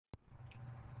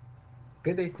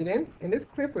Good day, students. In this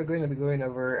clip, we're going to be going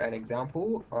over an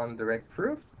example on direct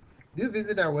proof. Do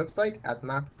visit our website at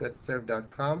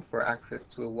mathgotserved.com for access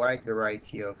to a wide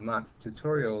variety of math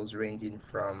tutorials ranging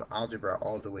from algebra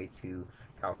all the way to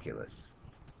calculus.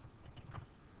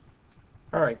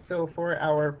 All right, so for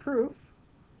our proof,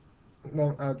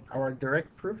 our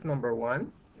direct proof number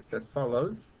one, it's as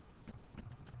follows.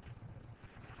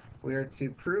 We are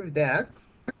to prove that,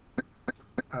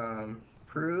 um,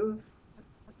 prove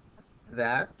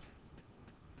that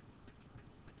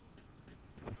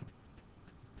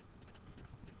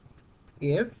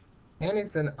if n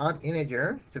is an odd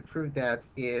integer, to prove that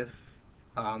if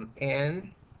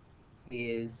n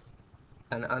is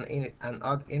an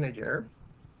odd integer,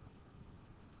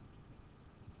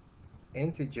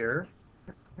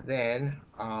 then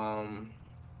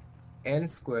n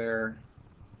squared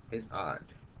is odd.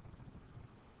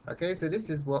 Okay, so this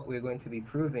is what we're going to be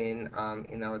proving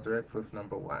in our direct proof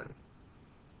number one.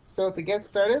 So to get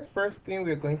started, first thing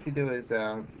we're going to do is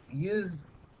use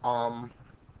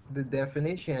the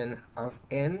definition of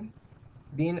n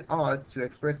being odd to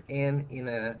express n in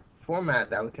a format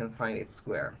that we can find its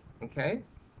square. Okay,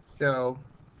 so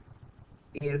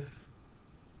if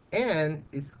n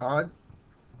is odd,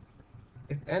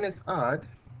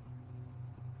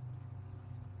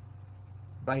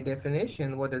 by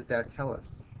definition, what does that tell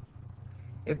us?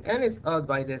 If n is odd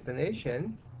by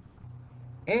definition,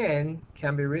 n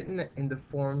can be written in the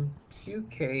form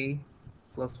 2k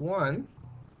plus 1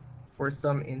 for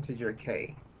some integer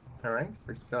k. All right,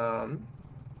 for some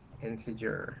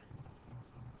integer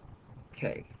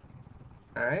k.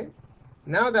 All right.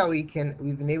 Now that we've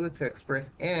been able to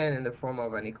express n in the form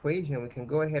of an equation, we can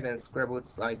go ahead and square both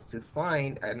sides to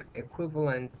find an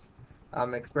equivalent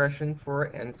expression for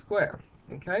n squared.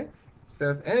 Okay, so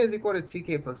if n is equal to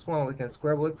 2k plus 1, we can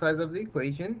square both sides of the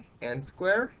equation, n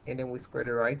squared, and then we square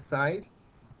the right side,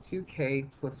 2k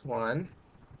plus 1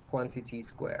 quantity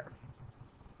squared.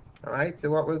 All right, so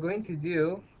what we're going to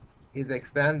do is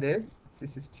expand this.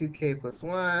 This is 2k plus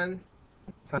 1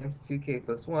 times 2k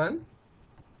plus 1.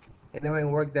 And then when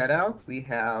we work that out, we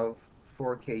have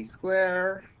 4k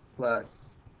squared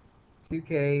plus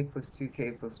 2k plus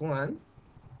 2k plus 1,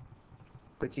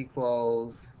 which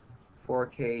equals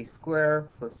 4k squared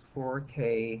plus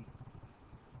 4k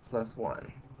plus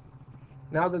 1.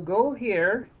 Now the goal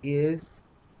here is,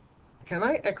 can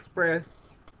I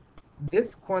express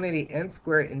this quantity n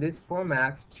squared in this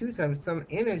format 2 times some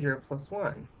integer plus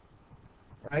 1?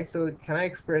 Right, so can I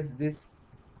express this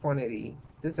quantity,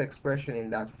 this expression in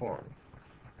that form?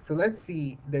 So let's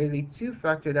see, there's a 2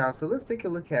 factored out. So let's take a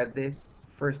look at this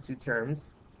first two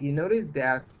terms. You notice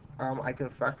that I can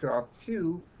factor out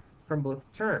 2 from both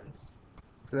terms.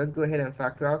 So let's go ahead and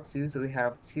factor out 2. So we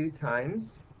have 2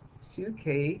 times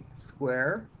 2k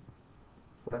squared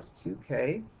plus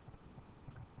 2k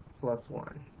plus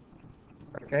 1.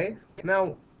 Okay,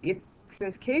 now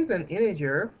since k is an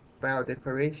integer by our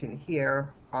declaration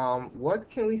here, what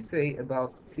can we say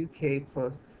about 2k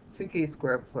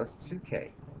squared plus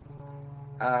 2k?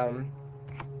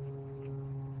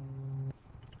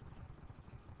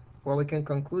 Well, we can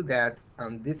conclude that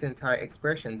this entire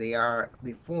expression, they are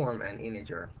the form an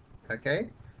integer. Okay,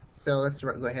 so let's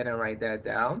go ahead and write that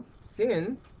down.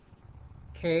 Since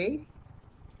k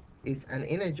is an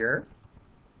integer,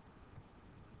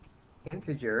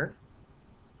 2k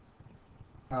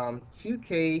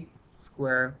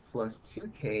squared plus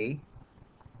 2k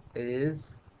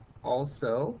is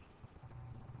also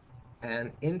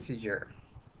an integer.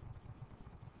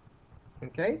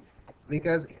 Okay,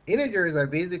 because integers are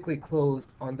basically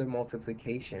closed under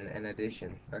multiplication and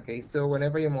addition. Okay, so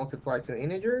whenever you multiply two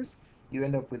integers, you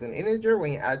end up with an integer.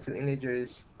 When you add two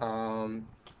integers,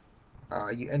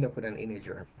 you end up with an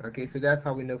integer. Okay, so that's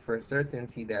how we know for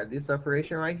certainty that this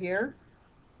operation right here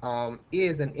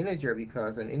is an integer,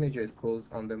 because an integer is closed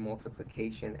under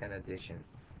multiplication and addition.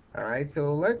 All right,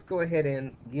 so let's go ahead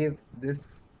and give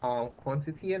this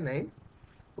quantity a name.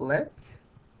 Let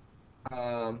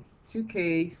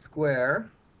 2k squared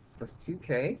plus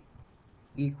 2k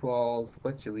equals,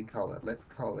 what should we call it? Let's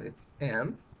call it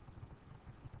m.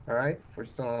 All right, for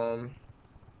some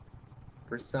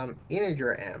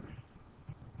integer m.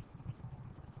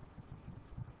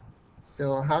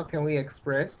 So how can we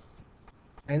express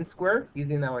n squared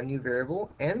using our new variable?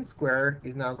 N squared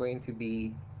is now going to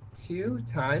be 2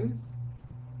 times,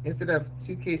 instead of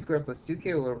 2k squared plus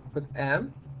 2k, we'll put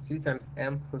m, 2 times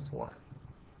m plus 1.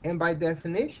 And by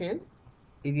definition,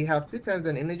 if you have 2 times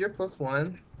an integer plus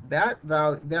 1, that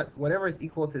value, that whatever is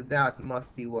equal to that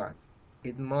must be what?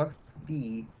 It must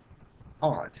be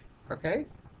odd. Okay?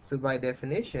 So by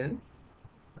definition,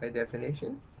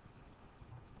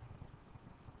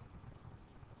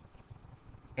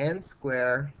 n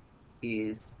squared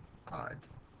is odd.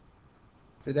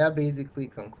 So that basically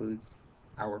concludes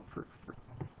our proof.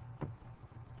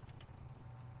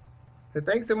 So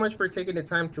thanks so much for taking the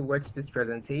time to watch this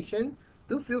presentation.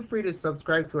 Do feel free to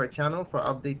subscribe to our channel for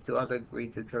updates to other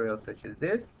great tutorials such as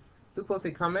this. Do post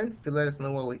a comment to let us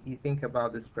know what you think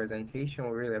about this presentation.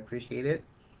 We really appreciate it.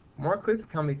 More clips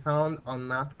can be found on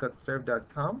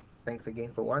mathgotserved.com. Thanks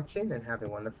again for watching and have a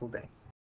wonderful day.